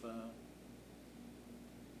nightlife,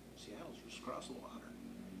 Seattle's just across the water.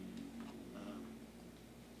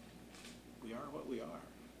 We are what we are,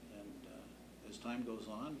 and as time goes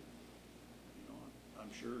on, you know,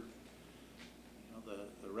 I'm sure, you know,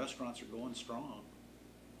 the restaurants are going strong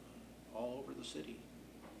all over the city.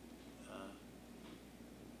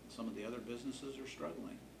 Some of the other businesses are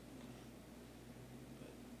struggling,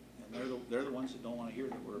 and they're the ones that don't want to hear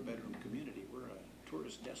that we're a bedroom community. We're a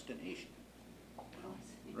tourist destination. Well,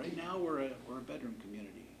 right now, we're a bedroom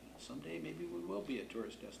community. Someday, maybe we will be a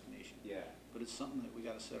tourist destination. Yeah. But it's something that we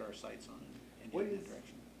gotta set our sights on and What head in is- that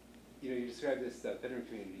direction. You know, you describe this bedroom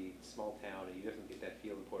community, small town, and you definitely get that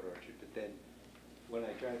feel in Port Orchard, but then when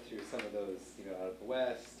I drive through some of those, you know, out of the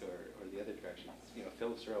west or the other directions, you know,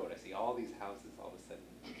 Phillips Road, I see all these houses all of a sudden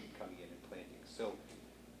coming in and planting. So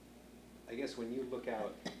I guess when you look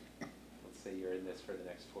out, let's say you're in this for the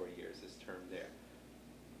next 4 years, this term there,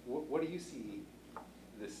 what do you see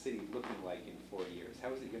the city looking like in 4 years?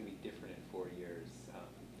 How is it going to be different in 4 years?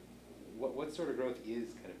 What sort of growth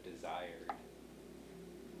is kind of desired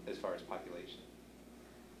as far as population?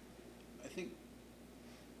 I think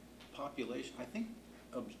population,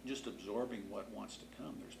 just absorbing what wants to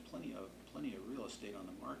come. There's plenty of real estate on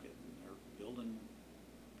the market, and they're building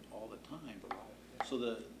all the time. So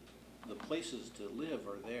the places to live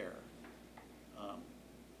are there.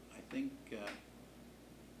 I think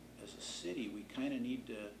as a city, we kind of need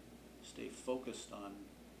to stay focused on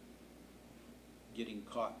getting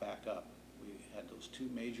caught back up. We had those two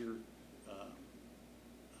major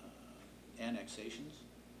annexations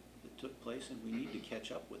that took place, and we need to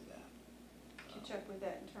catch up with that. Catch up with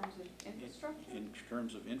that in terms of infrastructure? In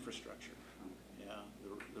terms of infrastructure, Okay. yeah.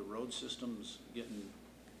 The road systems getting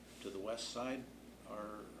to the west side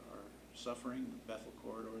are suffering, the Bethel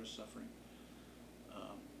corridor is suffering.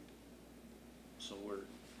 So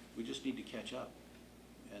we just need to catch up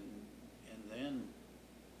and then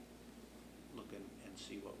look and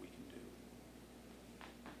see what we can do.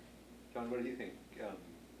 John, what do you think?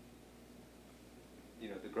 You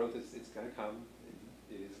know, the growth it's going to come.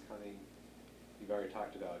 It is coming. You've already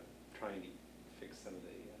talked about trying to fix some of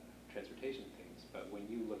the transportation things, but when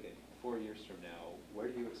you look at 4 years from now, where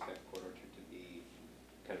do you expect Port Orchard to be,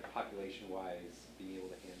 kind of population-wise, being able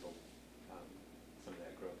to handle some of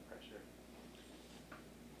that growth pressure?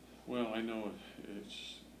 Well, I know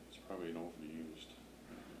it's probably an overused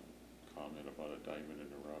comment about a diamond in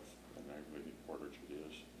the rough, and I really think Port Orchard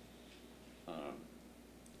is.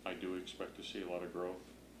 I do expect to see a lot of growth.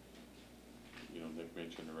 You know, Nick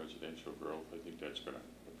mentioned the residential growth. I think that's going to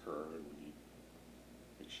occur, and we need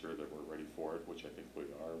to make sure that we're ready for it, which I think we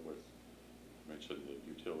are with, mentioned the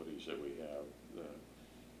utilities that we have.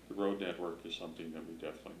 The road network is something that we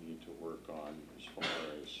definitely need to work on as far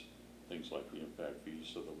as things like the impact fees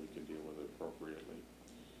so that we can deal with it appropriately.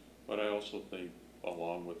 But I also think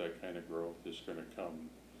along with that kind of growth is going to come,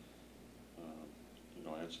 you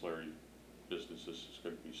know, ancillary businesses is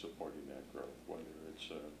going to be supporting that growth, whether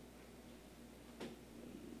it's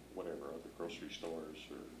whatever, other grocery stores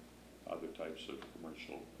or other types of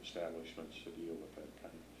commercial establishments to deal with that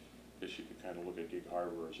kind of. I guess you could kind of look at Gig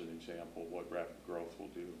Harbor as an example of what rapid growth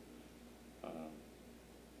will do.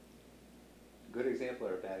 Good example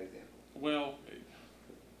or a bad example? Well,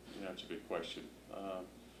 that's a good question.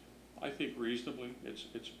 I think reasonably, it's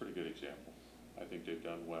a pretty good example. I think they've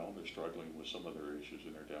done well. They're struggling with some other issues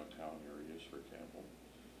in their downtown areas, for example.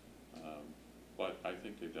 But I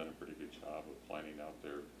think they've done a pretty good job of planning out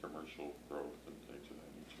their commercial growth and things of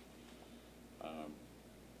that nature.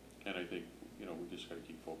 And I think, you know, we just got to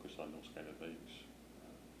keep focused on those kind of things.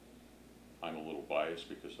 I'm a little biased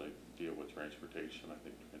because I deal with transportation. I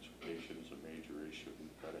think transportation is a major issue.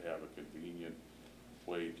 We've got to have a convenient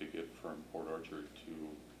way to get from Port Orchard to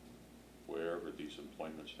wherever these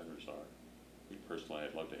employment centers are. Me personally,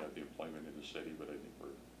 I'd love to have the employment in the city, but I think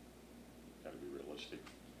we've got to be realistic.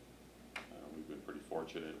 We've been pretty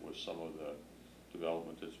fortunate with some of the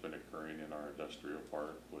development that's been occurring in our industrial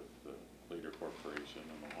park with the Leader Corporation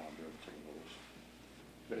and the Honda and some of those.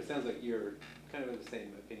 But it sounds like you're kind of of the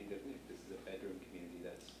same opinion, that this is a bedroom community,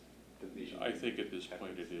 that's the vision. I think at this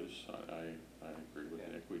point it is. I agree with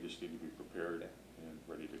Yeah. Nick. We just need to be prepared Yeah. and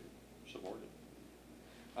ready to support it.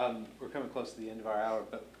 We're coming close to the end of our hour,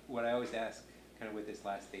 but what I always ask, kind of with this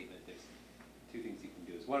last statement, there's two things you can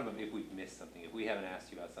do. One of them, if we've missed something, if we haven't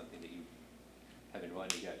asked you about something that you have been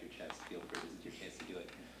wanting to get out your chest, feel free, this is your chance to do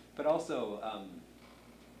it. But also,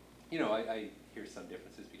 you know, I hear some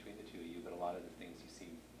differences between the two of you, but a lot of the things you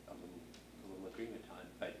seem a little agreement on.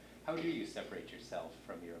 But how do you separate yourself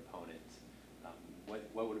from your opponent?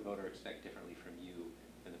 What would a voter expect differently from you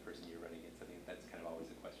than the person you're running against? I think that's kind of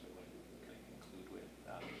always a question we want to kind of conclude with.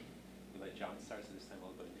 We let John start, so this time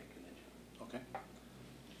we'll go to Nick and then John. Okay.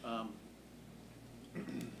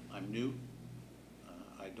 I'm new.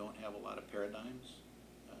 I don't have a lot of paradigms.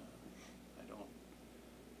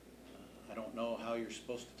 I don't know how you're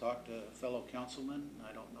supposed to talk to fellow councilmen.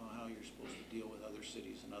 I don't know how you're supposed to deal with other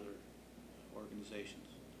cities and other organizations.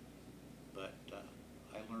 But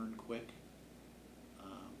I learn quick.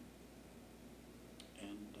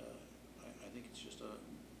 And I think it's just a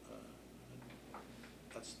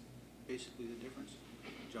basically the difference.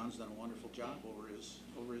 John's done a wonderful job over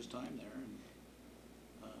his time there, and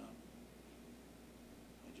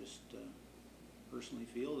I just personally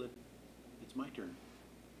feel that it's my turn.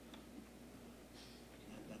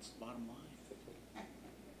 And that's the bottom line.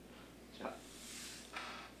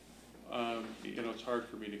 You know, it's hard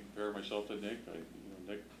for me to compare myself to Nick.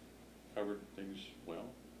 Nick covered things well.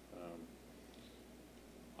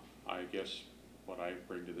 I guess what I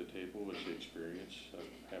bring to the table is the experience of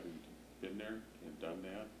having been there and done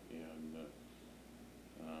that, and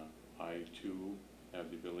I too have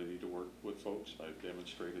the ability to work with folks. I've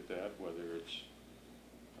demonstrated that, whether it's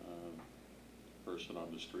person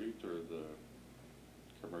on the street or the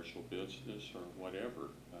commercial business or whatever.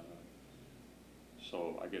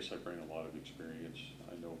 So I guess I bring a lot of experience.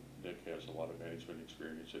 I know Nick has a lot of management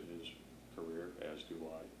experience in his career, as do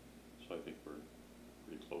I. So I think we're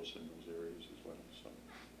pretty close in those areas as well. So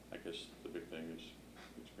I guess the big thing is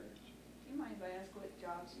experience. Do you mind if I ask what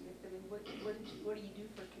jobs you did? I mean, what do you do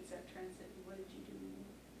for Kitsap Transit? And what did you do?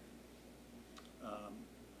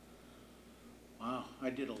 Wow, I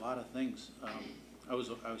did a lot of things.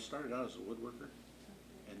 I started out as a woodworker,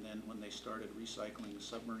 and then when they started recycling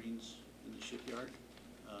submarines in the shipyard,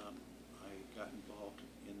 I got involved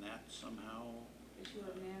in that somehow. Because you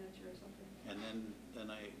were a manager or something? And then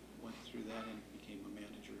I went through that and became a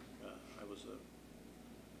manager. I was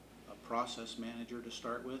a process manager to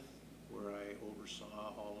start with, where I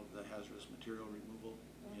oversaw all of the hazardous material removal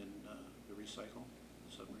in the recycle,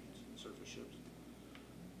 submarines and surface ships.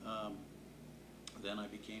 Then I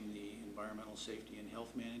became the environmental safety and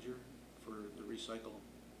health manager for the recycle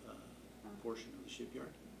portion of the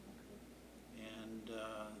shipyard. And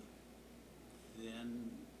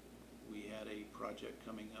then we had a project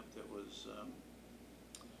coming up that was,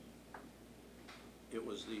 it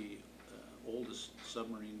was the oldest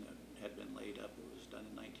submarine that had been laid up. It was done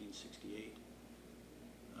in 1968.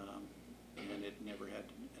 And it never had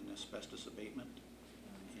an asbestos abatement.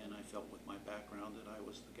 And I felt with my background that I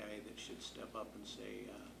was the guy that should step up and say,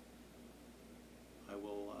 I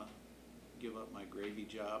will give up my gravy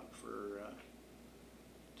job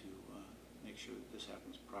to make sure that this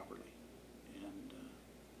happens properly. And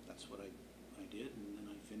that's what I did, and then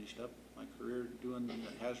I finished up my career doing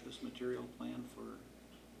the hazardous material plan for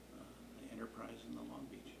the enterprise in the Long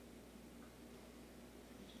Beach.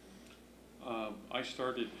 I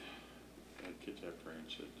started at Kitsap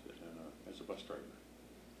Transit as a bus driver.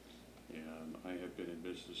 And I had been in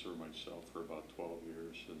business for myself for about 12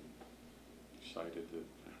 years, and decided that,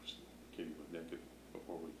 I was kidding with Nick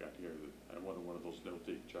before we got here, that I wanted one of those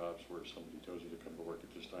no-take jobs where somebody tells you to come to work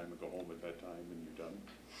at this time and go home at that time and you're done.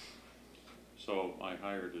 So I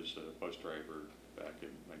hired as a bus driver back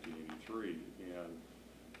in 1983, and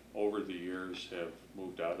over the years have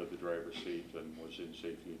moved out of the driver's seat and was in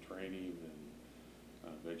safety and training,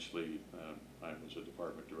 and eventually I was a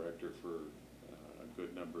department director for a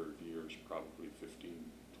good number of years, probably 15,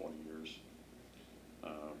 20 years,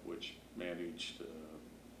 which managed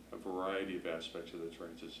a variety of aspects of the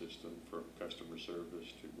transit system, from customer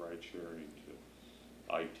service to ride sharing to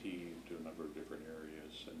IT, to a number of different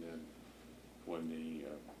areas. And then when the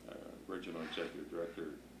original executive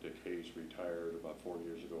director, Dick Hayes, retired about 4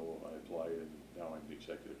 years ago, I applied, and now I'm the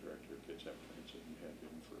executive director at Kitsap Transit and have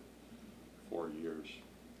been for 4 years.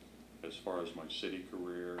 As far as my city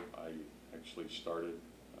career, I actually started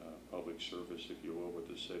public service, if you will, with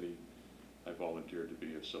the city. I volunteered to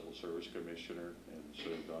be a civil service commissioner and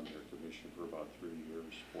served on their commission for about 3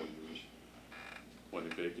 years, 4 years. When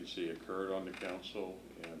a vacancy occurred on the council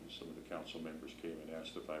and some of the council members came and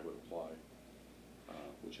asked if I would apply,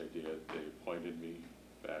 which I did, they appointed me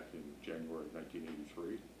back in January of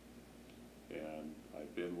 1983. And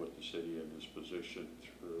I've been with the city in this position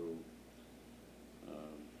through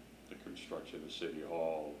the construction of City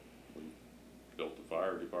Hall. We built the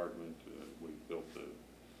fire department, we built the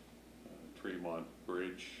Tremont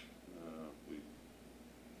Bridge, we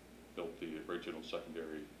built the original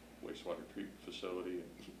secondary wastewater treatment facility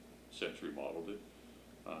and since remodeled it.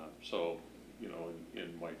 So, you know,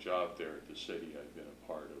 in my job there at the city, I've been a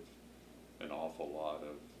part of an awful lot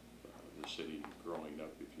of the city growing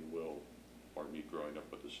up, if you will, or me growing up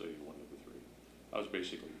with the city, one of the three. I was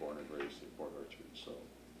basically born and raised in Port Orchard, so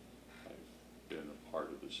I've been a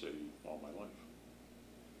part of the city all my life.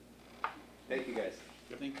 Thank you, guys.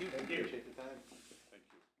 Thank you. Thank you. Appreciate the time.